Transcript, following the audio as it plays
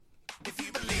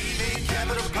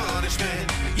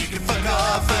punishment. You can fuck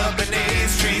off up an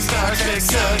A's tree. Star Trek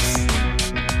sucks.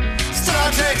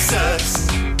 Star Trek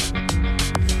sucks.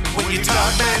 When you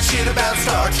talk bad shit about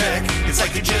Star Trek, it's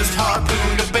like you just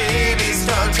harpooned a baby.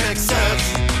 Star Trek sucks.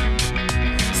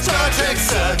 Star Trek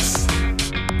sucks.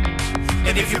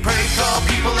 And if you prank call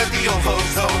people at the old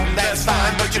folks home, that's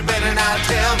fine, but you better not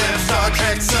tell them Star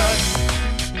Trek sucks.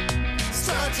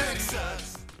 Star Trek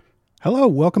sucks. Hello,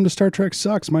 welcome to Star Trek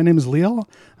Sucks. My name is Leal.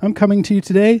 I'm coming to you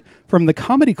today from the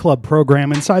Comedy Club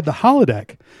program inside the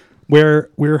holodeck, where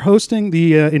we're hosting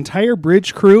the entire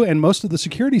bridge crew and most of the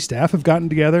security staff have gotten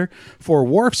together for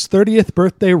Worf's 30th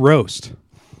birthday roast.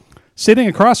 Sitting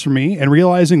across from me and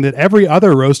realizing that every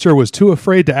other roaster was too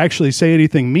afraid to actually say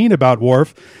anything mean about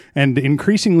Worf and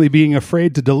increasingly being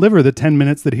afraid to deliver the 10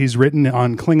 minutes that he's written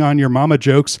on Klingon your mama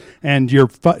jokes and your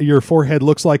forehead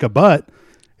looks like a butt,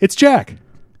 it's Jack.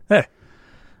 Hey,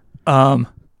 I'm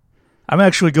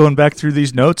actually going back through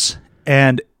these notes,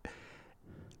 and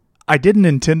I didn't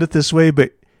intend it this way,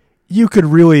 but you could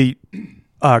really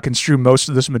construe most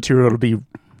of this material to be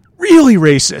really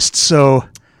racist, so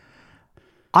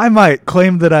I might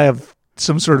claim that I have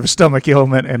some sort of stomach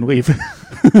ailment and leave.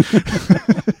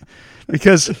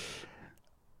 Because,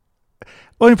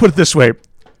 let me put it this way.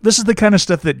 This is the kind of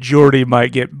stuff that Geordi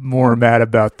might get more mad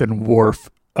about than Worf.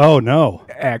 Oh, no.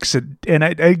 And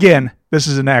again, this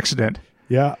is an accident.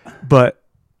 Yeah. But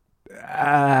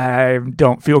I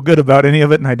don't feel good about any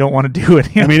of it, and I don't want to do any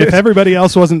of it. I mean, if everybody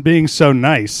else wasn't being so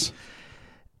nice.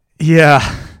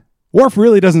 Yeah. Worf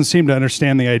really doesn't seem to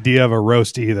understand the idea of a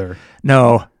roast either.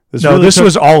 No. This took-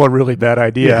 was all a really bad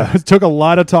idea. Yeah, it took a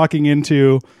lot of talking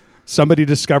into. Somebody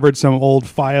discovered some old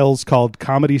files called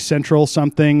Comedy Central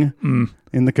something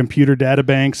in the computer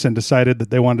databanks and decided that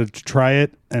they wanted to try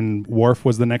it, and Worf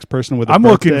was the next person with a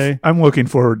birthday. I'm looking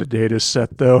forward to Data's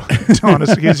set, though,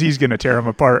 honestly, because he's going to tear him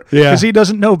apart. Yeah. Because he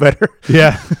doesn't know better.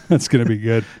 Yeah, that's going to be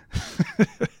good.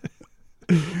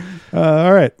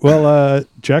 All right. Well,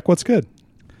 Jack, what's good?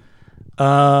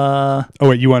 Oh,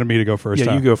 wait, you wanted me to go first. Yeah,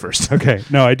 huh? you go first. Okay.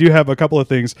 No, I do have a couple of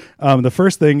things. The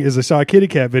first thing is I saw a kitty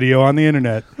cat video on the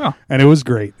internet, and it was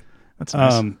great. That's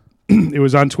nice. It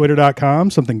was on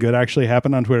twitter.com. Something good actually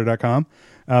happened on twitter.com.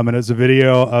 And it was a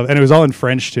video of, and it was all in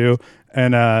French too.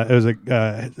 And it was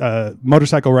a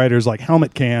motorcycle rider's like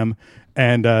helmet cam.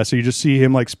 And so you just see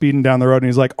him like speeding down the road and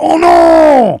he's like, oh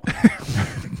no!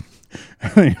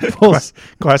 He pulls,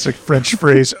 Classic French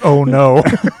phrase, oh no.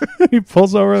 he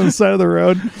pulls over on the side of the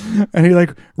road and he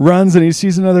like runs and he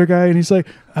sees another guy and he's like,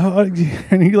 oh,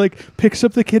 and he like picks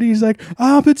up the kitty. He's like,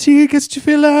 ah, petit, qu'est-ce que tu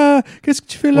fais là? Qu'est-ce que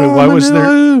tu fais là? Wait, why was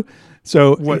there?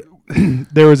 So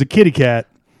there was a kitty cat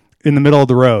in the middle of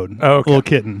the road, Oh, okay. a little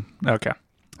kitten. Okay.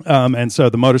 And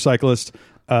so the motorcyclist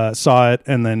saw it,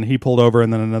 and then he pulled over,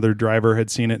 and then another driver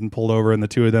had seen it and pulled over, and the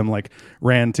two of them like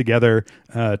ran together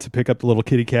to pick up the little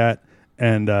kitty cat.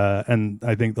 And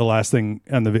I think the last thing,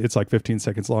 and it's like 15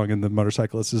 seconds long, and the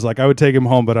motorcyclist is like, I would take him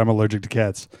home, but I'm allergic to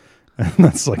cats. And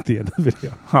that's like the end of the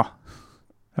video. Huh.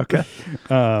 Okay.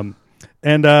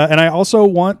 And I also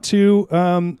want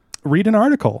to read an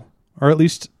article, or at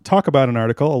least talk about an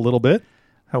article a little bit.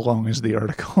 How long is the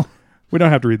article? We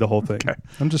don't have to read the whole thing. Okay.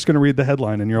 I'm just going to read the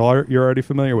headline, and you're already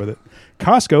familiar with it.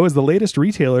 Costco is the latest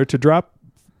retailer to drop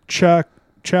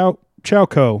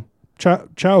Chowco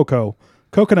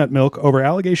coconut milk over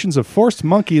allegations of forced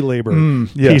monkey labor.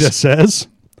 Yes. PETA says.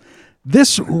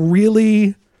 This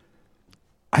really,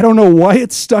 I don't know why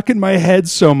it's stuck in my head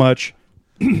so much.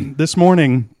 This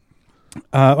morning,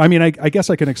 I mean, I guess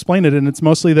I can explain it, and it's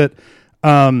mostly that,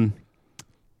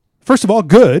 first of all,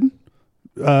 good.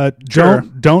 Sure.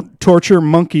 Don't torture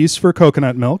monkeys for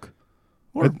coconut milk.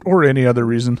 Or any other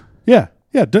reason. Yeah.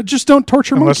 Just don't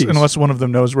torture monkeys. Unless one of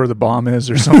them knows where the bomb is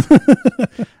or something.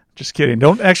 Just kidding.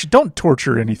 Don't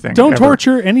torture anything. Don't ever.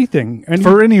 torture anything. And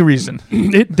For any reason.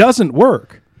 it doesn't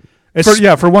work.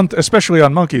 For one, especially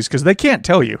on monkeys, because they can't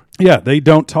tell you. Yeah, they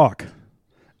don't talk.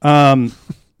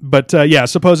 But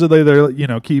supposedly they're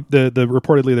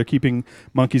reportedly they're keeping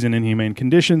monkeys in inhumane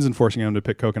conditions and forcing them to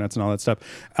pick coconuts and all that stuff.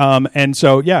 And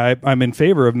so I'm in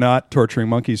favor of not torturing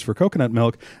monkeys for coconut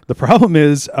milk. The problem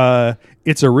is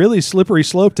it's a really slippery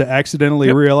slope to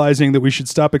accidentally realizing that we should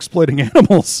stop exploiting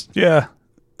animals. Yeah.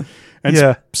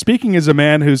 And speaking as a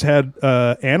man who's had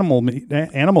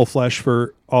animal flesh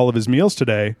for all of his meals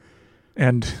today.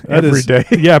 And every day.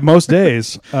 Yeah, most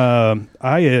days. I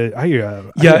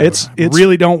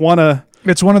really don't want to.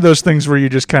 It's one of those things where you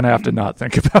just kind of have to not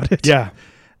think about it. Yeah.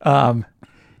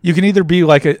 You can either be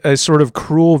like a sort of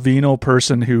cruel, venal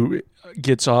person who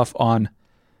gets off on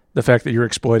the fact that you're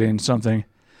exploiting something.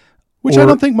 Which I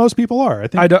don't think most people are.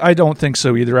 I don't think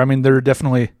so either. I mean, there's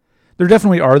there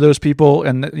definitely are those people,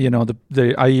 and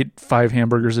the I eat 5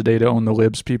 hamburgers a day to own the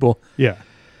libs people. Yeah.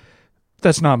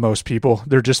 That's not most people.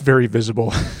 They're just very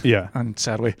visible. Yeah. And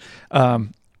sadly.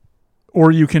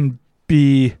 Or you can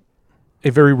be a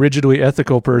very rigidly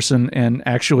ethical person and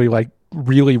actually like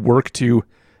really work to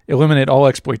eliminate all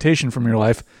exploitation from your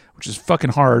life, which is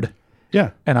fucking hard. Yeah.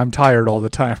 And I'm tired all the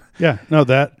time. Yeah. No,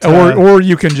 that. Or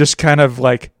you can just kind of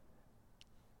like,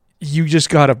 you just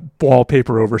got to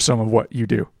wallpaper over some of what you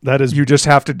do. That is, You just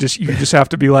have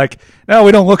to be like, no,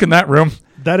 we don't look in that room.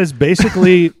 that is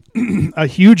basically a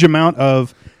huge amount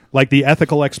of like the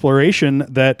ethical exploration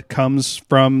that comes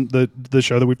from the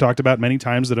show that we've talked about many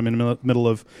times that I'm in the middle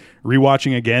of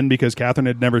rewatching again because Catherine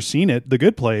had never seen it, The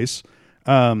Good Place.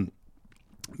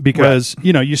 Because,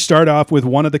 you start off with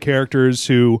one of the characters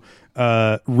who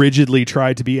rigidly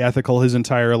tried to be ethical his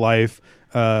entire life.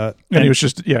 And he was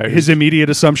just, his immediate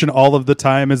assumption all of the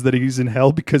time is that he's in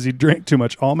hell because he drank too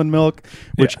much almond milk,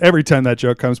 which every time that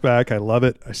joke comes back, I love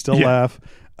it. I still laugh.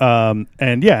 And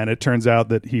it turns out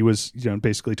that he was,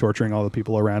 basically torturing all the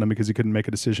people around him because he couldn't make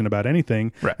a decision about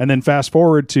anything. Right. And then fast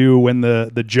forward to when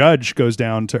the judge goes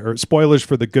down to, or spoilers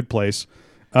for The Good Place.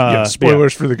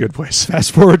 Spoilers for The Good Place.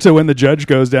 Fast forward to when the judge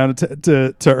goes down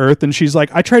to Earth and she's like,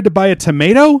 I tried to buy a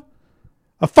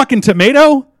fucking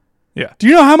tomato. Yeah. Do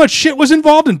you know how much shit was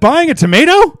involved in buying a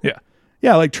tomato? Yeah.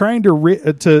 Yeah, like trying to live.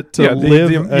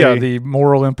 The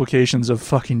moral implications of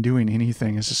fucking doing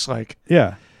anything is just like,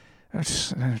 I'm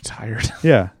tired.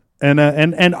 Yeah.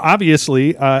 And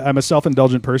obviously, I'm a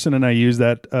self-indulgent person, and I use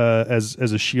that as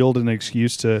a shield and an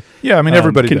excuse to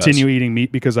everybody continue does. eating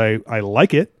meat because I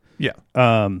like it. Yeah.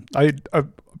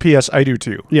 P.S. I do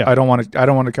too. Yeah. I don't want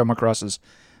to come across as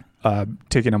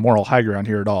taking a moral high ground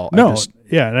here at all. No.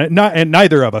 And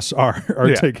neither of us are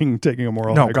taking a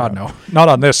moral. No, high God, ground. no, not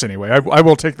on this anyway. I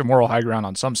will take the moral high ground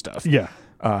on some stuff. Yeah.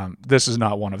 This is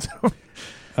not one of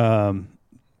them.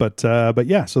 But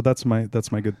yeah. So that's my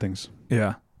good things.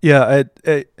 Yeah. Yeah.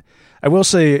 I will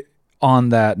say on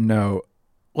that note,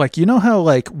 like, how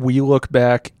like we look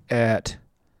back at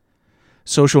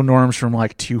social norms from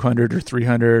like 200 or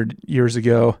 300 years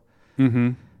ago,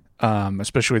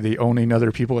 especially the owning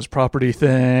other people's property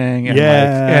thing, and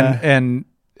and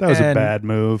that was a bad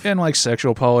move, and like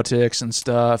sexual politics and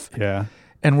stuff. Yeah,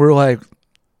 and we're like,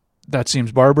 that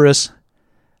seems barbarous.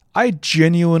 I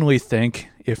genuinely think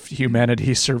if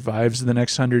humanity survives the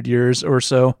next 100 years or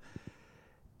so,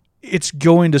 it's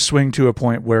going to swing to a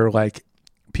point where like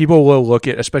people will look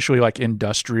at, especially like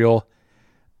industrial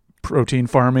protein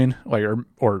farming, like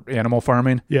or animal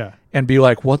farming, and be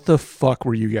like, "What the fuck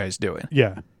were you guys doing?"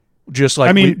 Yeah, just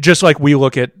like we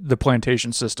look at the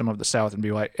plantation system of the South and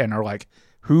be like, and are like,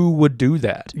 "Who would do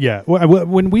that?" Yeah,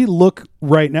 when we look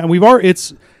right now,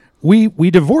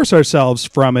 we divorce ourselves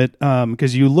from it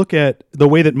because you look at the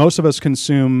way that most of us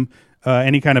consume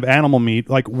any kind of animal meat.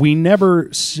 Like we never,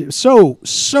 so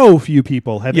few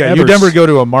people have. Yeah, you never go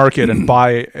to a market and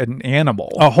buy an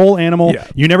animal, a whole animal. Yeah.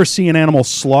 You never see an animal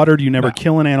slaughtered. You never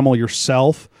kill an animal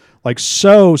yourself. Like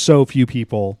so few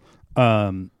people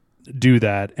do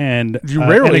that, and you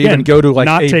rarely even go to like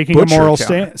not a taking a moral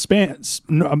stance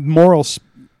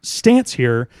stance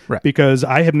here, right? Because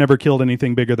I have never killed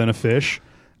anything bigger than a fish.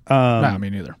 No, me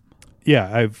neither.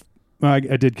 Yeah, I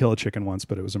did kill a chicken once,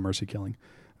 but it was a mercy killing.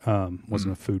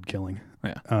 Wasn't a food killing.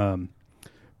 Yeah.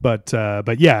 But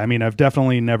yeah, I mean, I've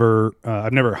definitely never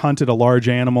hunted a large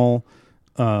animal.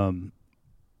 And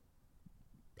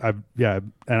I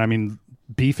mean,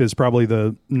 beef is probably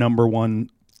the number one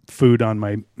food on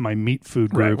my meat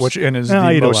food groups. Right,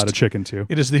 I eat a lot of chicken too.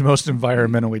 It is the most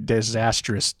environmentally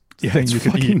disastrous thing you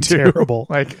can eat. Terrible.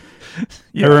 Like,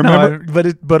 I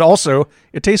remember, but also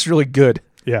it tastes really good.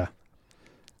 Yeah.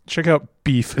 Check out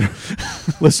beef.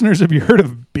 Listeners, have you heard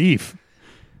of beef?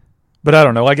 But I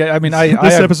don't know. Like, I mean,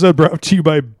 this episode brought to you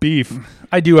by beef.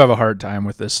 I do have a hard time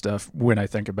with this stuff when I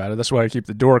think about it. That's why I keep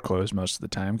the door closed most of the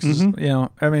time. Because,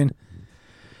 I mean,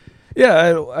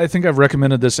 yeah, I think I've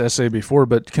recommended this essay before,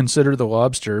 but Consider the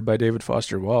Lobster by David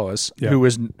Foster Wallace, who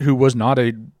was not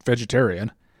a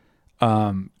vegetarian,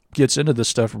 gets into this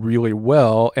stuff really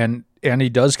well. And he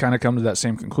does kind of come to that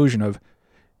same conclusion of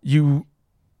you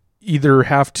either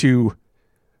have to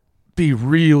be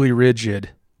really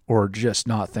rigid or just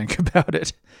not think about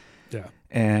it. Yeah.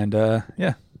 And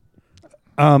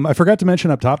I forgot to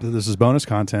mention up top that this is bonus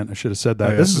content. I should have said that.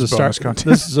 Oh, yeah, this is bonus content.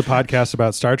 This is a podcast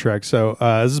about Star Trek. So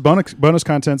this is bonus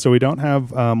content. So we don't have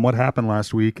what happened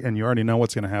last week, and you already know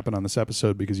what's going to happen on this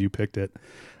episode because you picked it.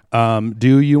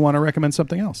 Do you want to recommend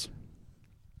something else?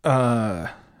 No.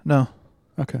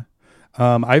 Okay.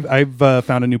 I've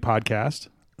found a new podcast.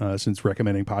 Since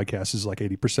recommending podcasts is like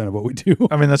 80% of what we do.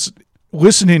 I mean, that's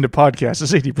listening to podcasts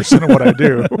is 80% of what I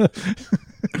do.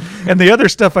 And the other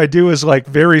stuff I do is like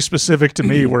very specific to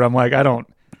me where I'm like, I don't.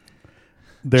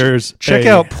 Check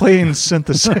out Plain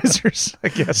Synthesizers, I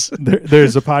guess.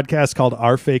 There's a podcast called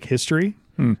Our Fake History.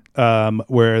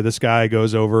 Where this guy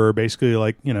goes over basically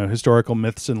like, historical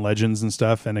myths and legends and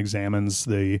stuff and examines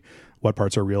what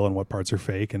parts are real and what parts are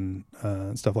fake and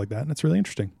stuff like that. And it's really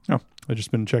interesting. Oh, I've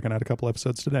just been checking out a couple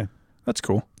episodes today. That's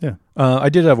cool. Yeah. I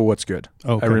did have a What's Good.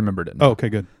 Oh, okay. I remembered it. Oh, okay,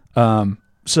 good.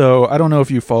 So I don't know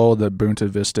if you follow the Bunta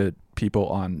Vista people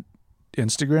on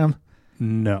Instagram.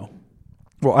 No.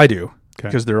 Well, I do Okay.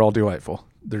 because they're all delightful.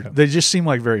 They just seem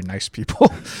like very nice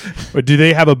people. But do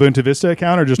they have a Bunta Vista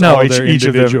account or just No, all each their of them.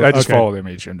 individual? I just Okay. follow them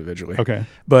each individually. Okay.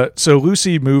 But so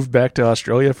Lucy moved back to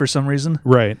Australia for some reason,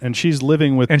 Right. And she's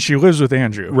living with... and she lives with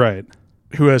Andrew, Right.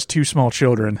 who has 2 small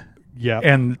children. Yeah.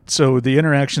 And so the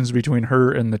interactions between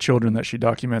her and the children that she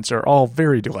documents are all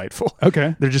very delightful.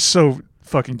 Okay. They're just so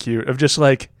fucking cute. Of just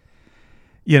like,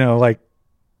 like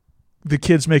the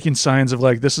kids making signs of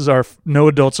like, this is no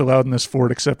adults allowed in this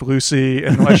fort except Lucy,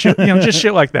 and like shit, just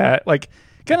shit like that. Like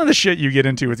kind of the shit you get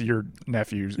into with your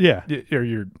nephews. Yeah. Or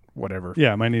your whatever.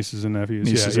 Yeah, my nieces and nephews.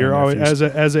 Nieces You're and always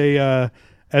nephews.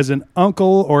 as an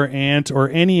uncle or aunt or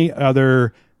any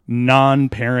other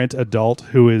non-parent adult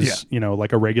who is,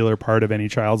 like a regular part of any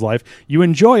child's life, you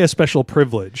enjoy a special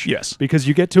privilege. Yes. Because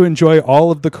you get to enjoy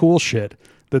all of the cool shit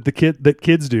that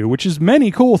kids do, which is many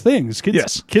cool things.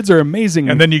 Kids are amazing.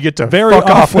 And then you get to very fuck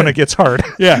off often. when it gets hard.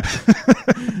 Yeah.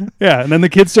 Yeah, and then the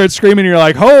kids start screaming and you're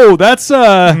like, "Oh, that's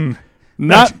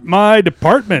not my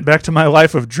department." Back to my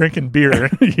life of drinking beer.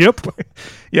 Yep.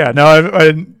 Yeah,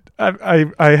 no,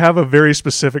 I have a very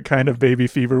specific kind of baby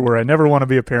fever where I never want to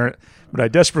be a parent, but I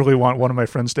desperately want one of my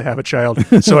friends to have a child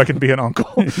so I can be an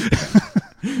uncle.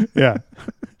 Yeah.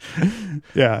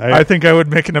 Yeah. I think I would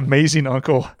make an amazing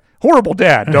uncle. Horrible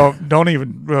dad. Don't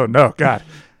even. Oh no, God.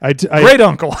 Great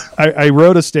uncle. I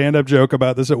wrote a stand-up joke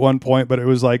about this at one point, but it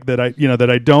was like that I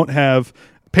don't have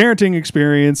parenting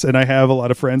experience, and I have a lot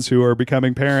of friends who are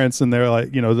becoming parents, and they're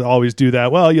like, they always do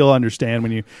that. Well, you'll understand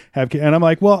when you have kids. And I'm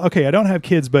like, well, okay, I don't have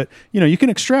kids, but you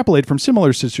can extrapolate from similar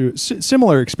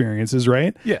experiences,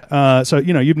 right? Yeah. So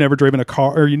you've never driven a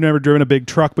car, or you've never driven a big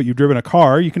truck, but you've driven a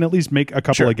car. You can at least make a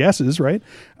couple of guesses, right?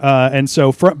 And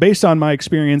so based on my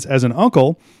experience as an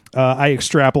uncle, I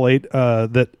extrapolate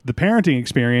that the parenting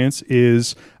experience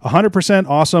is 100%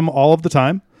 awesome all of the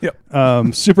time.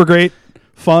 Yep. Super great.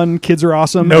 Fun, kids are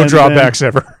awesome. No drawbacks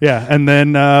ever. Yeah, and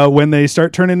then when they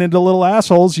start turning into little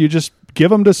assholes, you just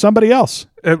give them to somebody else.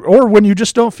 Or when you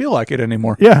just don't feel like it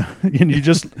anymore. Yeah, and you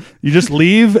just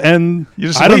leave, and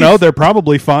just I don't leave. know, they're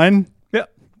probably fine. Yeah.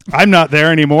 I'm not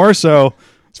there anymore, so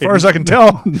as far as I can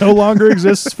tell, no longer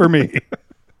exists for me.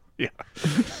 Yeah.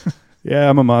 Yeah,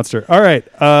 I'm a monster. All right,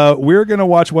 we're gonna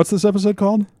watch. What's this episode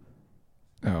called?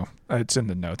 Oh, it's in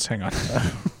the notes. Hang on.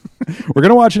 We're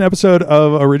gonna watch an episode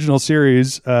of original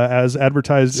series as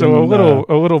advertised. So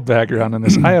a little background on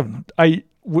this.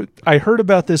 I heard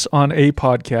about this on a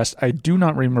podcast. I do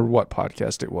not remember what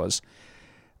podcast it was,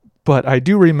 but I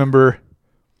do remember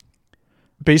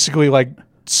basically like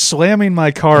slamming my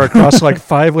car across like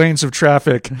 5 lanes of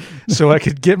traffic so I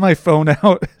could get my phone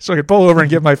out, so I could pull over and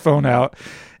get my phone out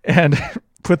and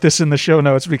put this in the show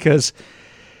notes because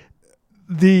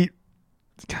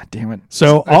God damn it.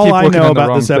 So all I know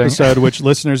about this episode, which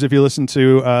listeners, if you listen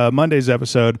to Monday's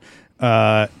episode,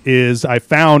 is I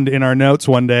found in our notes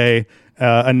one day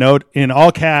a note in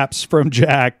all caps from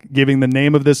Jack giving the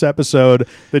name of this episode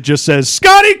that just says,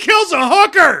 "Scotty kills a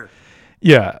hooker."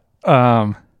 Yeah.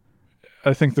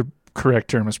 I think the correct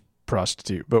term is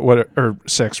prostitute, but or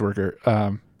sex worker.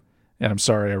 And I'm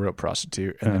sorry I wrote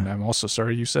prostitute, and I'm also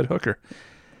sorry you said hooker.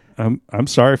 I'm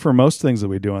sorry for most things that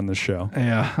we do on this show.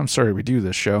 Yeah, I'm sorry we do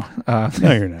this show. No,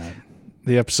 you're not.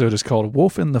 The episode is called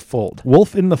Wolf in the Fold.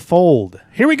 Wolf in the Fold.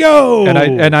 Here we go.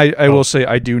 And I will say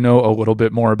I do know a little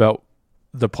bit more about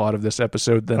the plot of this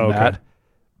episode than that,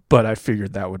 but I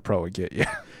figured that would probably get you.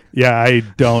 Yeah, I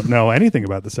don't know anything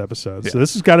about this episode. So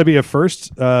this has got to be a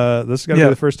first. This has got to be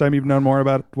the first time you've known more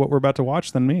about what we're about to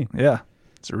watch than me. Yeah,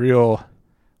 it's a real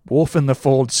Wolf in the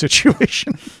Fold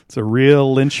situation. It's a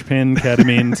real linchpin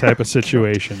ketamine type of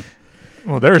situation.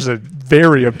 Well, there's a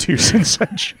very obtuse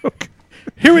inside joke.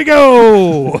 Here we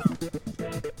go.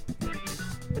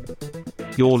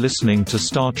 You're listening to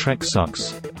Star Trek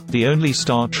Sucks, the only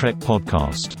Star Trek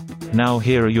podcast. Now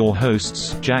here are your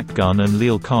hosts, Jack Gunn and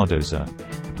Leal Cardoza.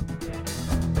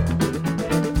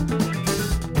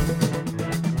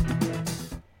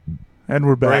 And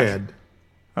we're back.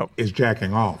 Brad is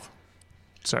jacking off.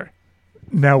 Sorry.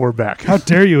 Now we're back. How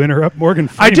dare you interrupt Morgan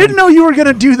Freeman? I didn't know you were going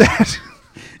to do that.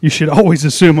 You should always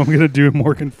assume I'm going to do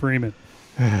Morgan Freeman.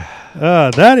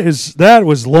 That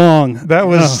was long. That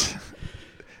was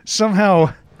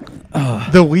somehow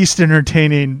the least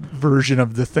entertaining version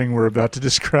of the thing we're about to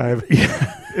describe.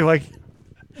 Like,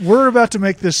 we're about to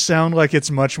make this sound like it's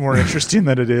much more interesting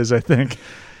than it is, I think.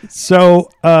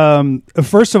 So,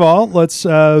 first of all, let's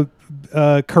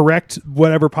correct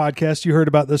whatever podcast you heard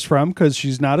about this from, because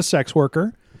she's not a sex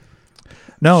worker.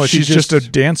 No, she's just a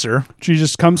dancer. She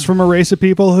just comes from a race of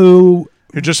people who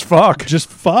just fuck. Just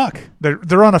fuck.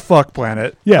 They're on a fuck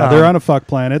planet. Yeah, they're on a fuck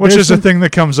planet. Which is a thing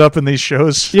that comes up in these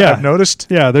shows, yeah, I've noticed.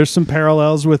 Yeah, there's some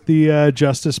parallels with the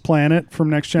Justice Planet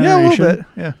from Next Generation. Yeah, a little bit,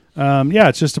 yeah. Yeah,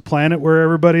 it's just a planet where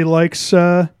everybody likes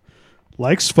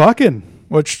fucking.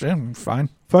 Which, fine.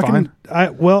 Fucking,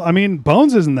 I mean,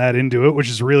 Bones isn't that into it, which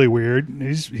is really weird.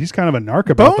 He's kind of a narc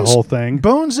about the whole thing.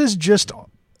 Bones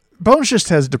just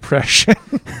has depression.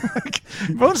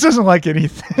 Bones doesn't like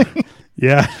anything.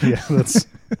 Yeah, that's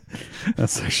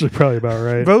actually probably about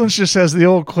right. Bones just has the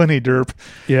old Clinty derp.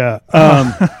 Yeah.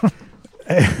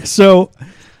 So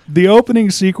the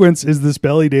opening sequence is this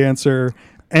belly dancer,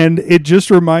 and it just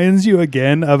reminds you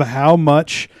again of how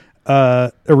much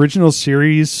original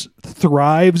series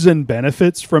thrives and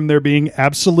benefits from there being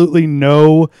absolutely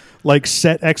no like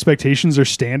set expectations or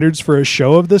standards for a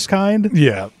show of this kind.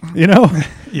 Yeah, you know.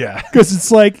 Yeah, because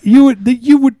it's like you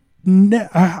would.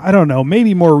 I don't know.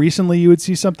 Maybe more recently you would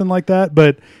see something like that,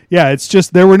 but yeah, it's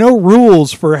just there were no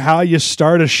rules for how you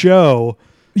start a show.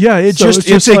 Yeah, it's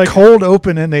a like, cold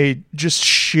open in a just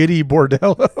shitty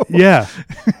bordello. Yeah,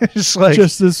 it's like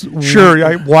just this.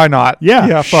 Sure, why not?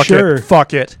 Yeah, Fuck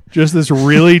it. Just this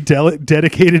really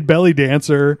dedicated belly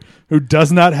dancer who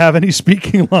does not have any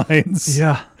speaking lines.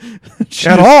 Yeah,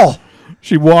 at all.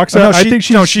 She walks out. I think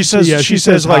she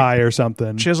says like hi or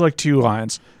something. She has like 2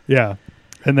 lines. Yeah.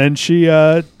 And then she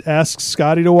asks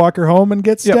Scotty to walk her home and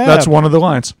get stabbed. Yeah, that's one of the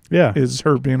lines. Yeah. Is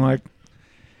her being like...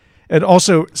 And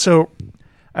also, so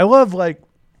I love, like,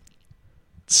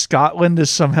 Scotland is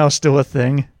somehow still a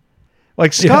thing.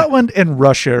 Like, Scotland and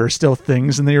Russia are still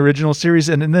things in the original series,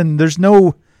 and then there's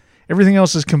no... Everything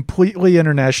else is completely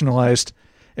internationalized,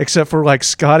 except for, like,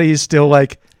 Scotty's still,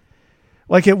 like,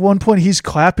 at one point he's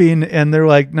clapping, and they're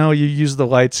like, no, you use the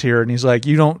lights here. And he's like,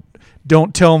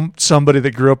 Don't tell somebody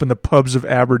that grew up in the pubs of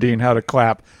Aberdeen how to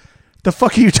clap. The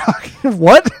fuck are you talking?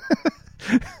 What?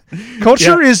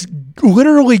 Culture is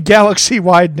literally galaxy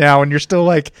wide now, and you're still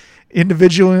like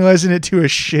individualizing it to a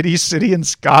shitty city in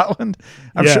Scotland.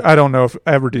 I'm sure. I don't know if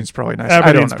Aberdeen's probably nice.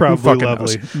 Aberdeen's probably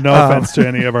lovely. Knows? No offense to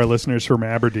any of our listeners from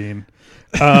Aberdeen.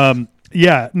 I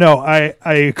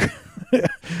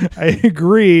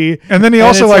agree. And then he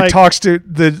also like talks to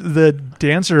the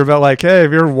dancer about like, hey,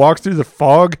 have you ever walked through the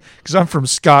fog? Because I'm from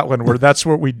Scotland, where that's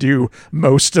what we do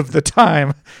most of the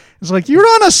time. It's like, you're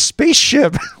on a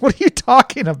spaceship. What are you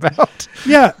talking about?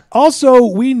 Yeah.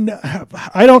 Also,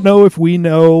 I don't know if we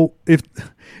know if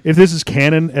this is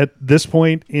canon at this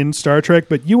point in Star Trek,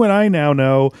 but you and I now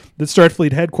know that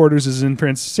Starfleet headquarters is in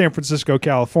San Francisco,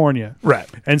 California. Right.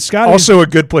 And Scott also a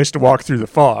good place to walk through the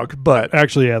fog, but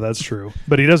actually, yeah, that's true.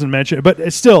 But he doesn't mention it.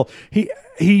 But still,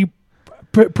 he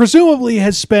presumably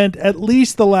has spent at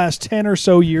least the last 10 or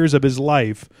so years of his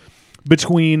life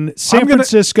between San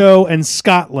Francisco and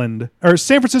Scotland, or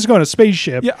San Francisco and a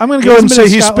spaceship. Yeah, I'm going to go ahead and say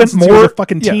he spent more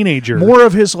teenager, more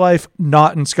of his life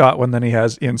not in Scotland than he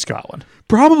has in Scotland.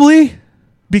 Probably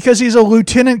because he's a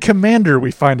lieutenant commander. We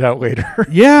find out later.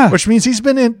 Yeah, which means he's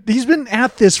been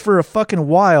at this for a fucking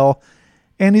while,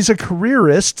 and he's a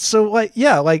careerist. So like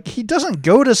he doesn't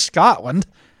go to Scotland.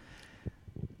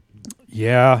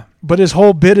 Yeah. But his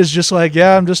whole bit is just like,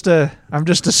 yeah, I'm just a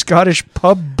Scottish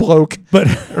pub bloke,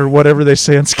 or whatever they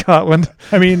say in Scotland.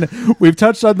 I mean, we've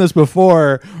touched on this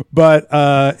before, but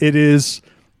it is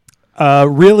a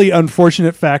really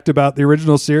unfortunate fact about the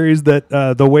original series that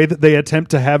the way that they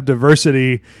attempt to have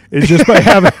diversity is just by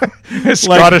having a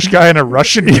Scottish guy and a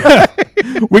Russian guy.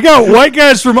 Yeah. We got white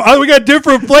guys we got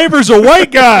different flavors of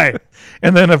white guy,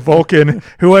 and then a Vulcan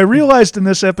who I realized in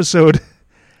this episode.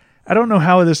 I don't know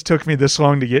how this took me this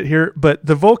long to get here, but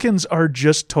the Vulcans are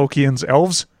just Tolkien's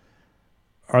elves.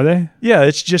 Are they? Yeah,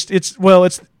 it's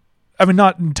I mean,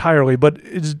 not entirely, but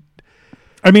it's...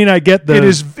 I mean, I get it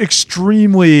is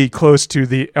extremely close to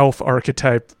the elf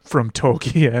archetype from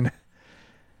Tolkien.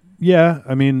 Yeah,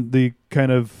 I mean, the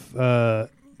kind of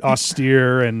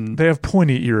austere and... They have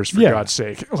pointy ears, for God's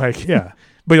sake. Like, yeah.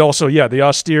 But also, the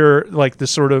austere, like the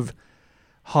sort of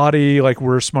haughty, like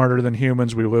we're smarter than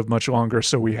humans, we live much longer,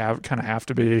 so we have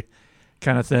to be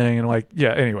kind of thing. And like,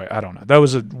 yeah, anyway, I don't know. That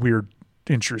was a weird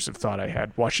intrusive thought I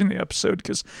had watching the episode,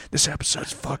 because this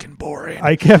episode's fucking boring.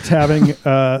 I kept having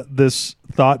this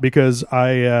thought because I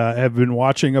have been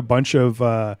watching a bunch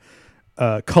of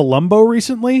Columbo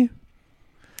recently.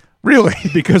 Really?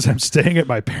 Because I'm staying at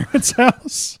my parents'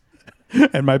 house.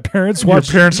 And my parents Your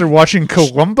parents are watching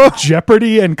Columbo?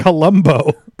 Jeopardy and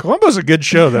Columbo. Columbo's a good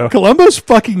show, though. Columbo's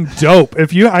fucking dope.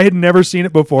 I had never seen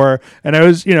it before, and I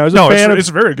was a fan. It's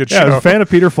a very good show. Yeah, I was a fan of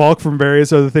Peter Falk from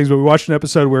various other things. But we watched an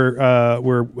episode where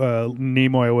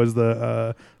Nimoy was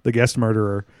the guest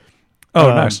murderer. Oh,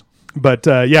 nice. But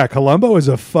Columbo is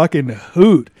a fucking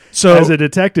hoot. So as a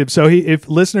detective. So if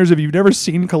you've never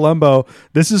seen Columbo,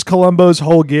 this is Columbo's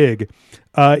whole gig.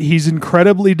 He's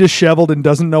incredibly disheveled and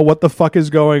doesn't know what the fuck is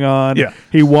going on. Yeah.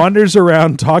 He wanders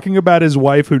around talking about his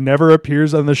wife who never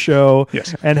appears on the show.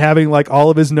 Yes. And having like all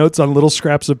of his notes on little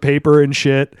scraps of paper and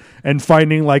shit, and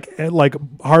finding like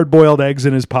hard-boiled eggs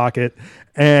in his pocket.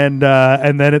 And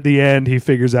then at the end he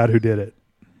figures out who did it.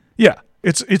 Yeah.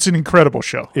 It's an incredible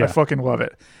show. Yeah. I fucking love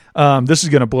it. This is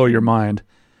going to blow your mind.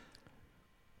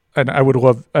 And I would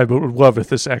love if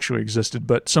this actually existed,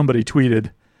 but somebody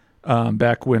tweeted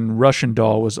back when Russian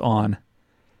Doll was on.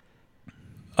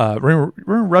 Remember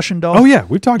Russian Doll? Oh yeah,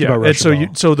 we've talked about Russian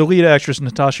Doll. So the lead actress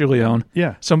Natasha Lyonne.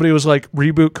 Yeah. Somebody was like,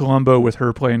 reboot Columbo with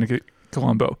her playing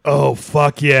Columbo. Oh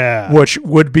fuck yeah! Which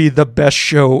would be the best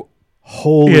show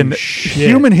Holy shit.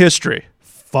 human history.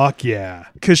 Fuck yeah.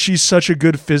 Because she's such a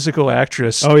good physical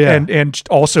actress. Oh, yeah. And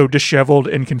also disheveled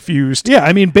and confused. Yeah,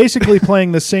 I mean, basically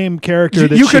playing the same character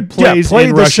that you she could plays play in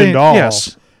the Russian same, Doll.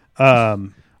 Yes.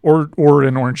 Or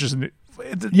in Orange is the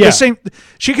Yeah. same.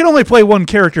 She can only play one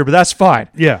character, but that's fine.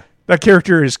 Yeah. That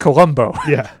character is Columbo.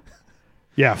 Yeah.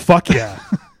 Yeah, fuck yeah.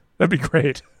 That'd be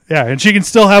great. Yeah, and she can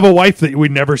still have a wife that we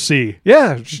never see.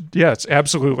 Yeah. Yes,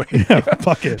 absolutely. Yeah,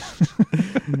 fuck it.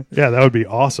 Yeah, that would be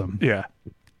awesome. Yeah.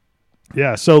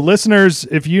 Yeah, so listeners,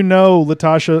 if you know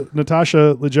Natasha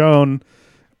Lyonne,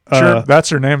 Sure, that's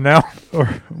her name now. or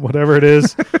whatever it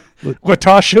is,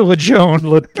 Natasha Lyonne.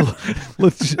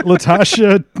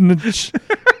 Latasha,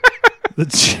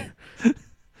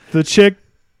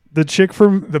 the chick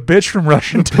from The bitch from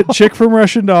Russian Doll. the chick from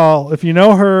Russian Doll. If you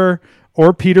know her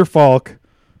or Peter Falk,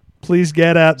 please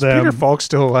get at them. Peter Falk's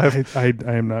still alive. I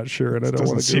am not sure, and I don't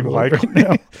want to seem Google like it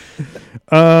right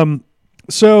now.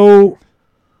 So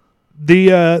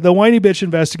the whiny bitch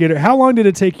investigator. How long did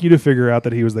it take you to figure out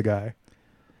that he was the guy?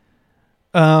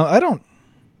 I don't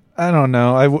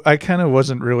know. I kind of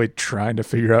wasn't really trying to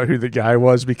figure out who the guy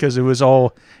was, because it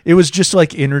was just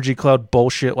like Energy Cloud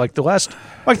bullshit. Like the last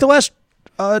the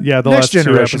Next last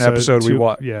Generation episode we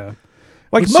watched. Yeah.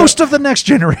 Like most of the Next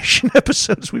Generation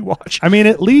episodes we watch. I mean,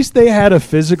 at least they had a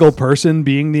physical person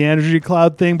being the energy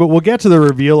cloud thing, but we'll get to the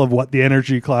reveal of what the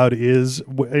energy cloud is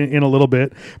in a little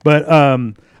bit. But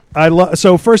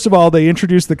so first of all, they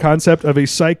introduced the concept of a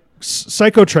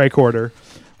psychotricorder,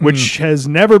 which has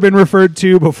never been referred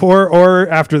to before or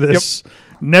after this. Yep.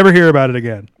 Never hear about it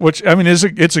again. Which, I mean,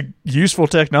 it's a useful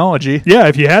technology. Yeah,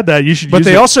 if you had that, you should use it. But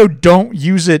they also don't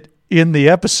use it in the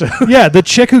episode. Yeah, the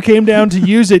chick who came down to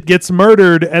use it gets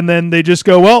murdered, and then they just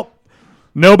go, well,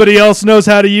 nobody else knows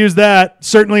how to use that.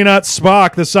 Certainly not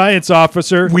Spock, the science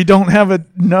officer. We don't have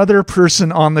another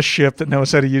person on the ship that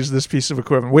knows how to use this piece of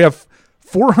equipment. We have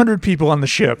 400 people on the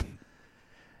ship.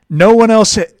 No one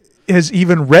else has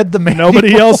even read the manual.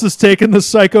 Nobody else has taken the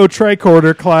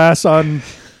psychotricorder class online.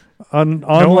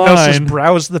 No one else has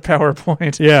browsed the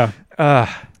PowerPoint. Yeah.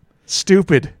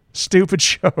 Stupid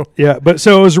show. Yeah, but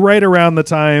so it was right around the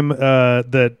time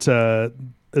that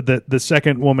the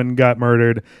second woman got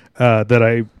murdered that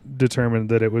I determined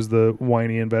that it was the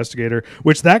whiny investigator.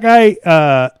 Which that guy,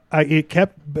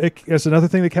 it's another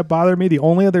thing that kept bothering me. The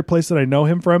only other place that I know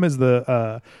him from is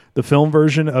the film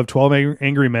version of 12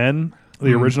 Angry Men,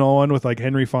 the original one with like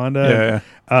Henry Fonda.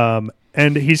 Yeah.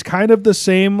 And he's kind of the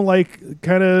same, like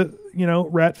kind of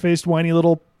rat-faced whiny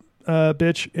little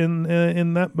bitch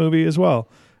in that movie as well.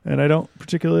 And I don't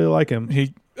particularly like him.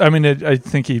 I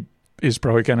think he is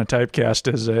probably kind of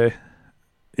typecast as a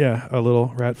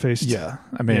little rat-faced. Yeah,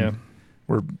 I mean,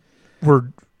 we're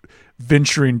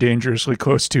venturing dangerously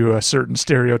close to a certain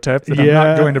stereotype that I'm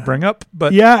not going to bring up.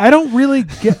 But I don't really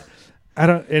get.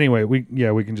 Anyway, we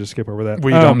can just skip over that.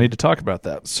 We don't need to talk about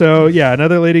that. So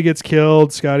another lady gets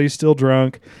killed. Scotty's still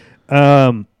drunk.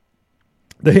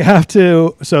 They have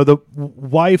to. So the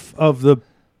wife of the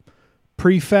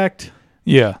prefect.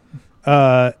 Yeah.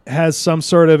 Has some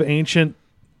sort of ancient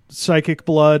psychic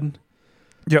blood.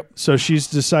 Yep. So she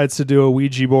decides to do a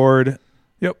Ouija board.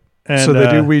 Yep. And, so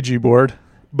they do Ouija board.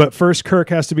 But first Kirk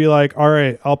has to be like, all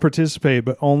right, I'll participate,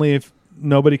 but only if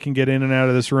nobody can get in and out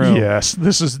of this room. Yes.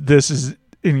 This is an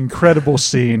incredible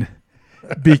scene.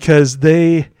 because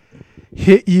they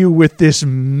hit you with this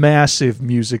massive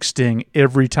music sting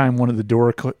every time one of the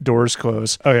doors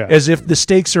close. Oh, yeah. As if the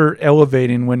stakes are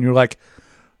elevating when you're like,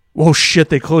 oh shit,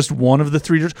 they closed one of the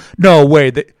 3 doors. No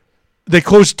way. They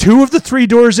closed 2 of the 3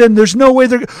 doors in. There's no way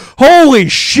they're... Holy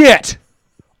shit!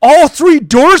 All 3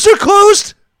 doors are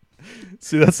closed?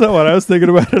 See, that's not what I was thinking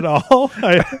about at all.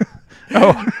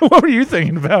 What were you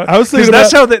thinking about? I was thinking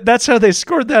that's how they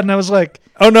scored that, and I was like,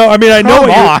 oh no, I mean I know Come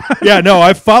what on. yeah, no,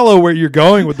 I follow where you're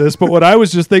going with this, but what I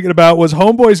was just thinking about was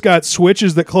Homeboy's got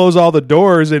switches that close all the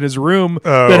doors in his room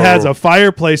that has a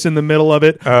fireplace in the middle of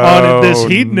it on this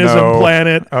hedonism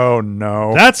planet. Oh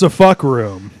no. That's a fuck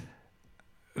room.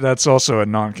 That's also a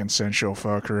non-consensual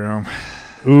fuck room.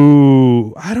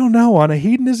 Ooh, I don't know. On a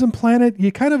hedonism planet,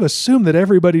 you kind of assume that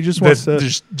everybody just wants to.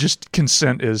 Just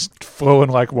consent is flowing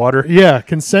like water. Yeah,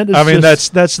 consent is. I mean,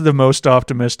 just, that's the most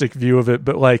optimistic view of it.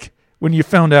 But like when you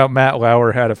found out Matt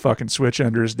Lauer had a fucking switch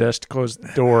under his desk to close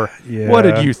the door, what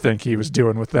did you think he was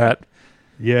doing with that?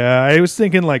 Yeah, I was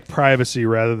thinking like privacy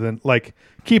rather than like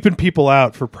keeping people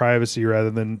out for privacy rather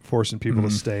than forcing people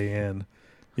to stay in.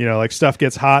 You know, like stuff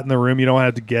gets hot in the room, you don't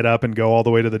have to get up and go all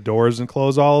the way to the doors and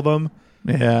close all of them.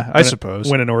 Yeah, I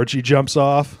suppose. When an orgy jumps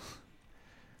off.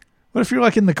 What if you're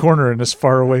like in the corner and as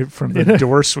far away from the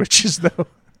door switches, though?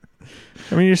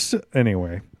 I mean,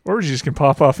 anyway. Orgies can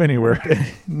pop off anywhere.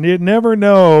 You never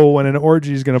know when an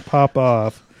orgy is going to pop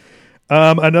off.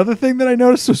 Another thing that I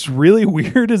noticed was really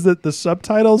weird is that the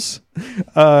subtitles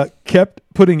kept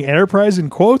putting Enterprise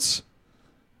in quotes.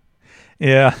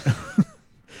 Yeah.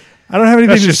 I don't have anything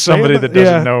That's to just say somebody about, that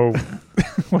doesn't know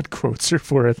what quotes are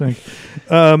for, I think.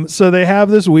 So they have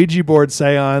this Ouija board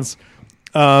seance,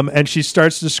 and she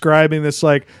starts describing this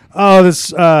like, all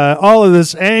of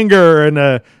this anger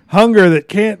and hunger that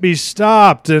can't be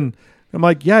stopped. And I'm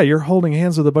like, yeah, you're holding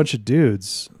hands with a bunch of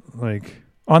dudes. Like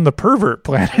on the pervert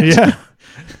planet. Yeah.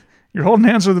 You're holding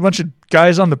hands with a bunch of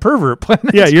guys on the pervert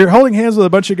planet. Yeah, you're holding hands with a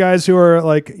bunch of guys who are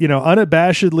like, you know,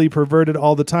 unabashedly perverted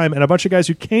all the time, and a bunch of guys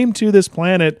who came to this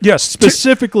planet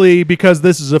specifically because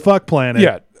this is a fuck planet.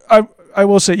 Yeah, I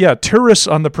will say, yeah, tourists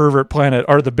on the pervert planet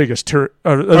are the biggest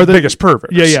the biggest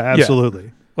perverts. Yeah, absolutely.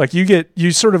 Yeah. Like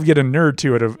you sort of get a nerd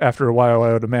to it after a while,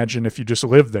 I would imagine, if you just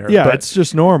live there. Yeah, but it's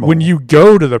just normal. When you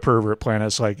go to the pervert planet,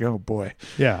 it's like, oh boy.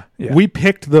 Yeah. We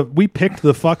picked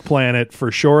the fuck planet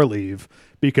for shore leave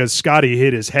because Scotty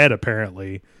hit his head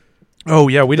apparently. Oh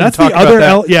yeah, we didn't That's talk the other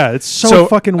about that. yeah, it's so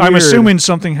fucking weird. I'm assuming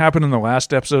something happened in the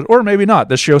last episode, or maybe not.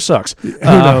 This show sucks. Who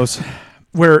knows?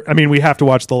 Where I mean, we have to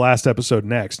watch the last episode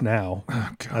next. Now,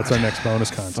 that's our next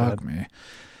bonus content. Fuck me.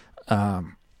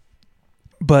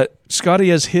 But Scotty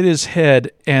has hit his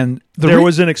head, and there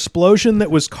was an explosion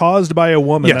that was caused by a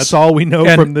woman. Yes. That's all we know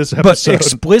from this episode. But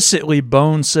explicitly,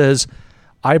 Bone says,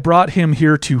 "I brought him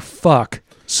here to fuck,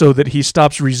 so that he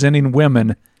stops resenting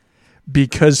women,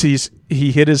 because he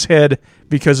hit his head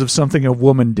because of something a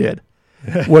woman did."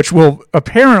 Which will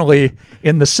apparently,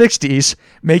 in the 60s,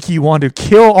 make you want to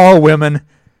kill all women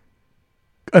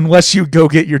unless you go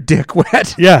get your dick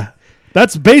wet. Yeah.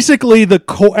 That's basically the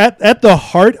at the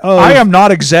heart of... I am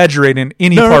not exaggerating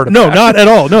any part of that. No, not at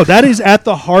all. No, that is at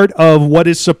the heart of what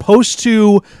is supposed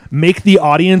to make the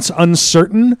audience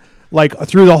uncertain, like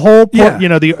through the whole,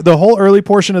 the whole early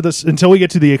portion of this until we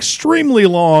get to the extremely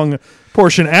long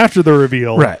portion after the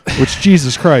reveal. Right. Which,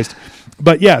 Jesus Christ.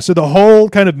 But yeah, so the whole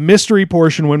kind of mystery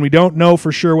portion when we don't know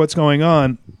for sure what's going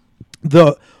on,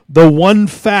 the one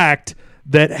fact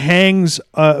that hangs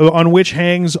on which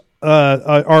hangs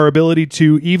our ability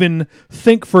to even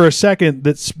think for a second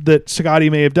that Scotty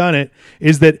may have done it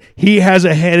is that he has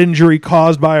a head injury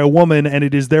caused by a woman, and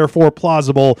it is therefore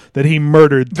plausible that he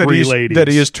murdered three ladies. That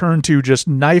he has turned to just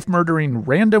knife murdering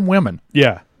random women.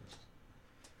 Yeah.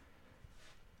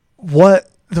 What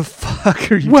the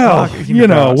fuck are you talking about? You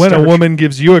know, when a woman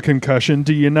gives you a concussion,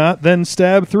 do you not then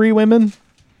stab three women?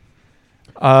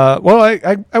 Well,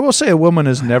 I will say a woman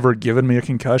has never given me a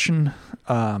concussion.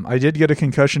 I did get a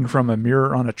concussion from a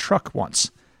mirror on a truck once.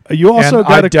 You also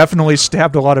I definitely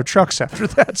stabbed a lot of trucks after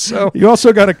that. So you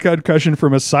also got a concussion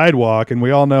from a sidewalk, and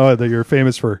we all know that you're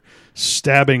famous for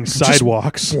stabbing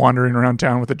sidewalks. Just wandering around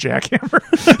town with a jackhammer.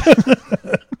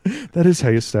 That is how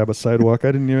you stab a sidewalk.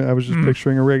 I was just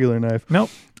picturing a regular knife. Nope.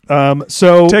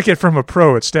 So take it from a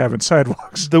pro at stabbing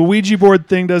sidewalks. The Ouija board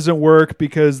thing doesn't work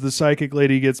because the psychic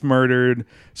lady gets murdered.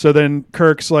 So then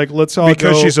Kirk's like, let's all go.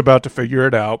 Because she's about to figure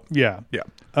it out. Yeah.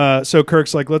 Yeah. So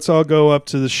Kirk's like, let's all go up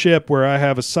to the ship where I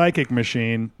have a psychic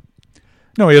machine.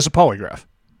 No, he has a polygraph.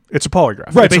 It's a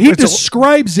polygraph. Right, but he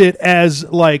describes it as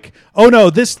like, oh no,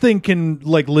 this thing can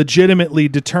like legitimately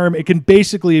determine, it can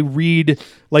basically read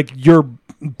like your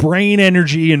brain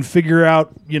energy and figure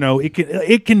out,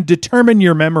 it can determine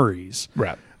your memories.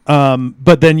 Right.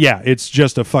 But then, it's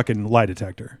just a fucking lie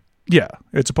detector. Yeah,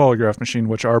 it's a polygraph machine,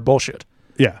 which are bullshit.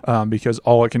 Yeah. Because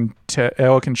all it can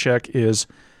check is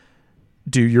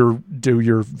do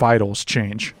your vitals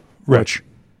change? Right. Which,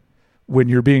 when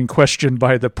you're being questioned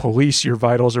by the police, your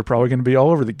vitals are probably going to be all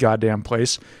over the goddamn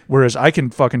place. Whereas I can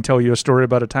fucking tell you a story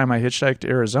about a time I hitchhiked to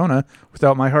Arizona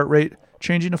without my heart rate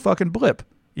changing a fucking blip,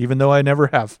 even though I never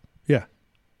have. Yeah.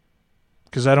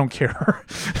 Because I don't care.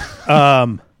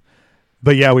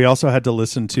 But yeah, we also had to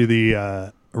listen to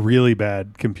the really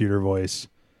bad computer voice,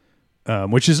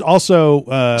 which is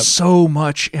also so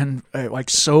much, and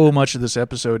so much of this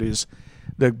episode is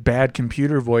the bad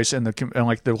computer voice and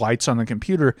the lights on the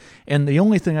computer. And the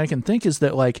only thing I can think is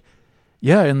that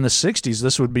in the 60s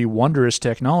this would be wondrous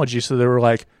technology, so they were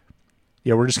like,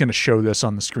 yeah, we're just going to show this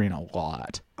on the screen a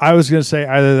lot. I was going to say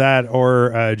either that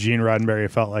or Gene Roddenberry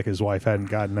felt like his wife hadn't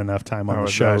gotten enough time on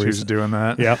the show. Who's doing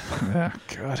that? Yep. Yeah,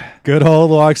 God. Good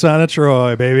old Oksana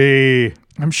Troy, baby.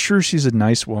 I'm sure she's a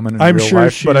nice woman in I'm real sure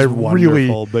life, she's but I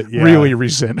wonderful, but yeah. really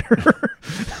resent her.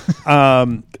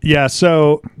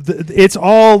 So it's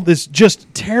all this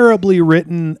just terribly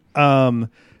written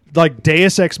like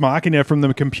Deus Ex Machina from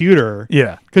the computer.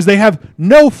 Yeah. Because they have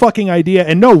no fucking idea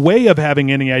and no way of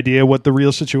having any idea what the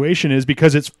real situation is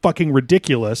because it's fucking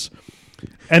ridiculous.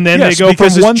 And then they go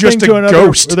from one thing to another.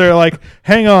 Ghost. They're like,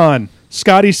 hang on.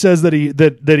 Scotty says that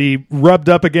he rubbed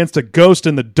up against a ghost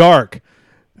in the dark.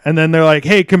 And then they're like,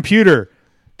 hey, computer,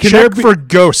 check for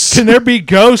ghosts. Can there be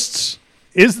ghosts?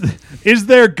 Is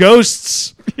there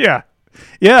ghosts? Yeah.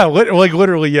 Yeah,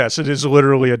 literally, yes. It is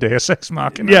literally a Deus Ex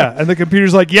Machina. Yeah, and the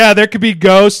computer's like, yeah, there could be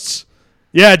ghosts.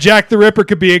 Yeah, Jack the Ripper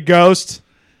could be a ghost.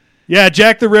 Yeah,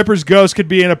 Jack the Ripper's ghost could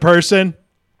be in a person.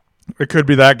 It could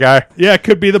be that guy. Yeah, it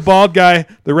could be the bald guy,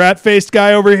 the rat-faced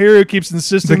guy over here who keeps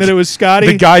insisting that it was Scotty.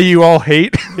 The guy you all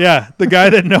hate. Yeah, the guy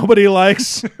that nobody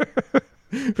likes,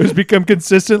 who's become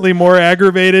consistently more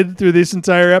aggravated through this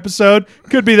entire episode.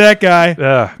 Could be that guy.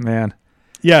 Man.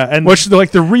 Yeah, and which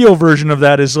the real version of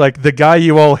that is the guy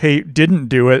you all hate didn't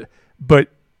do it, but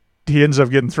he ends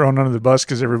up getting thrown under the bus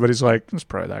because everybody's like, it's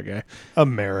probably that guy.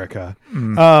 America.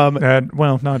 And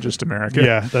not just America.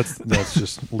 Yeah, that's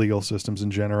just legal systems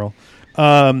in general.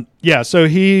 So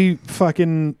he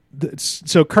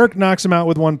so Kirk knocks him out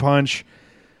with one punch,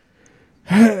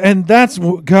 and that's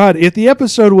God. If the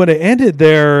episode would have ended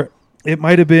there, it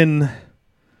might have been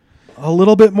a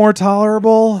little bit more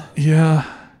tolerable.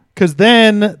 Yeah. Because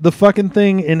then the fucking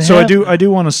thing in so I do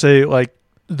want to say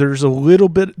there's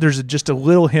just a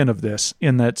little hint of this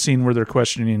in that scene where they're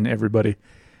questioning everybody.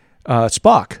 Lawyer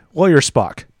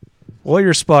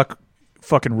Spock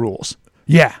fucking rules.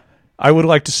 Yeah, I would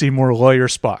like to see more Lawyer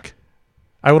Spock.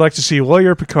 I would like to see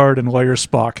Lawyer Picard and Lawyer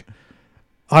Spock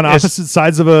on opposite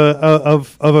sides of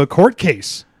a court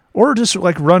case, or just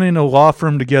running a law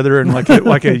firm together and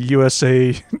like a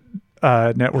USA.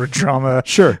 Network drama,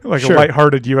 sure, a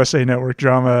lighthearted USA Network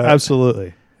drama,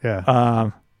 absolutely, yeah.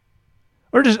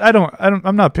 Or just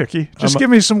I'm not picky. Just give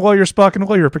me some Lawyer Spock and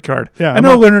Lawyer Picard. Yeah, I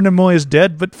know Leonard Nimoy is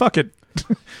dead, but fuck it,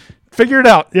 figure it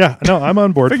out. Yeah, no, I'm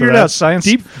on board. Figure for it that. out, science.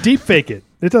 Deep fake it.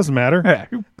 It doesn't matter. Yeah,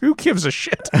 who gives a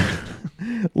shit?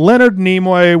 Leonard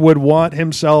Nimoy would want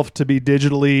himself to be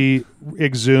digitally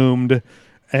exhumed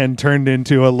and turned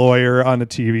into a lawyer on a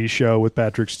TV show with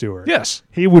Patrick Stewart. Yes,